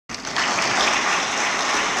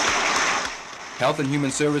Health and Human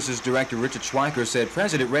Services Director Richard Schweiker said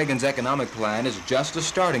President Reagan's economic plan is just a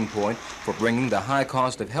starting point for bringing the high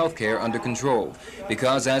cost of health care under control.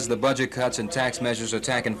 Because as the budget cuts and tax measures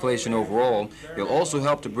attack inflation overall, they'll also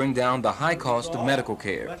help to bring down the high cost of medical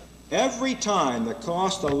care. Every time the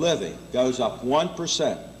cost of living goes up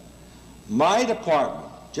 1%, my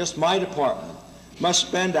department, just my department, must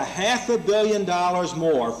spend $500 million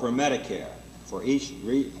more for Medicare for each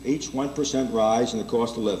 1% rise in the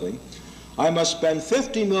cost of living. I must spend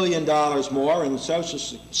 $50 million more in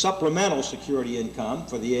supplemental security income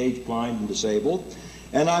for the aged, blind, and disabled,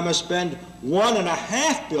 and I must spend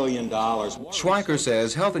 $1.5 billion. Schweiker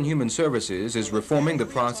says Health and Human Services is reforming the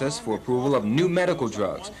process for approval of new medical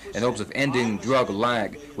drugs in hopes of ending drug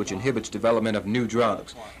lag, which inhibits development of new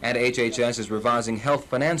drugs. And HHS is revising health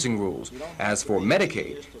financing rules. As for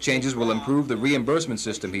Medicaid, changes will improve the reimbursement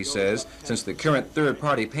system, he says, since the current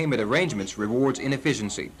third-party payment arrangements rewards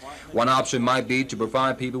inefficiency. One option might be to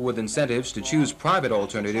provide people with incentives to choose private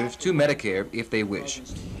alternatives to Medicare if they wish.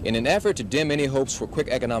 In an effort to dim any hopes for quick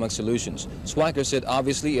economic solutions, Schweiker said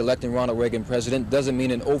obviously electing Ronald Reagan president doesn't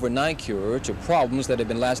mean an overnight cure to problems that have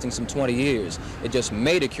been lasting some 20 years. It just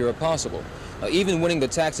made a cure possible. Even winning the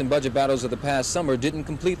tax and budget battles of the past summer didn't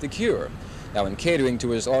complete the cure. Now, in catering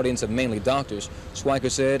to his audience of mainly doctors, Schweiker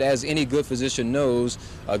said, as any good physician knows,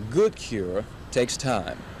 a good cure takes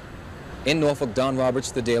time. In Norfolk, Don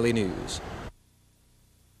Roberts, The Daily News.